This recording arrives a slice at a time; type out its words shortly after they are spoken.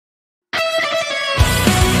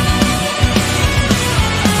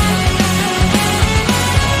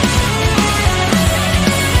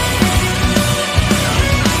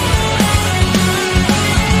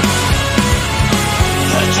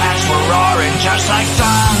Just like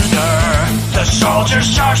thunder, the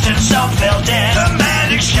soldiers charged and some fell dead. The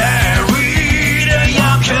medics carried a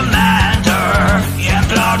young commander, and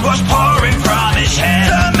blood was pouring from his head.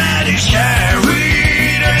 The medics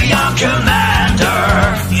carried a young commander,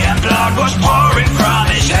 and blood was pouring from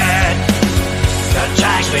his head. The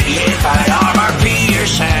tank's been hit by armor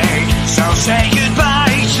piercing, so say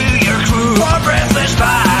goodbye to your crew. For breathless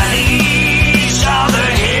bodies on the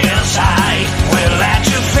hillside will add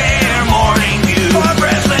to fair morning view. For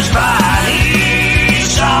breathless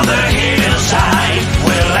bodies on the hillside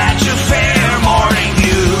will add to fair morning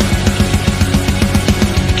view.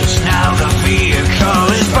 'Cause now the vehicle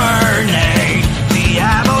is burning, the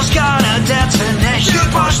ammo's gonna detonate. You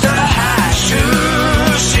post a hash to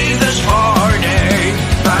see this morning,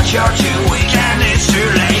 but you're too weak and it's too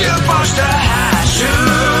late. You post a hash to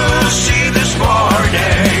see this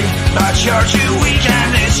morning, but you're too weak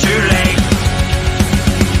and it's too late.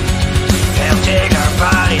 They'll dig our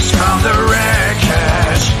bodies from the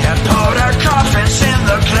wreckage and put our coffins in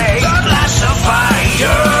the clay. The blast of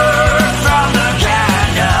fire from the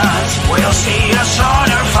cannons will see us on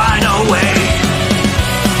our final way.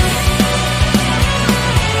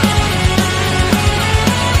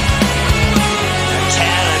 The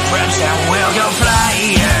telegrams that will go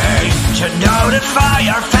flying to notify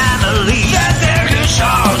our family that their good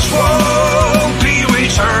souls won't be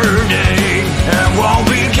returning and won't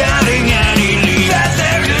be getting any leave. That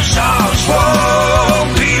their good souls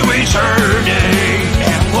won't be returning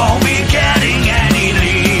and won't be getting any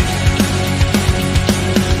leave.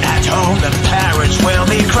 At home the parents will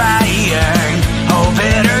be crying, oh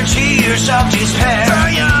bitter tears of despair.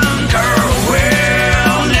 The young girl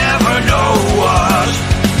will never know what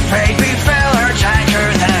fate befell her tanker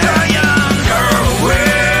there. The young girl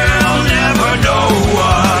will never know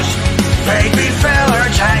what fate befell her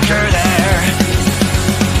tanker there.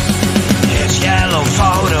 It's yellow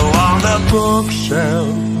photo on the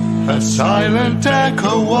bookshelf, a silent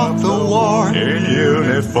echo of the war, in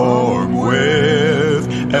uniform with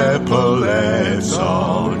epaulets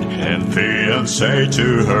on, and fiancé to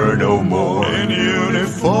her no more. In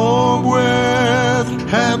uniform with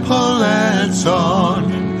epaulets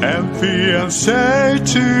on, and fiancé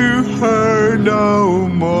to her no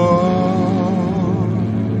more.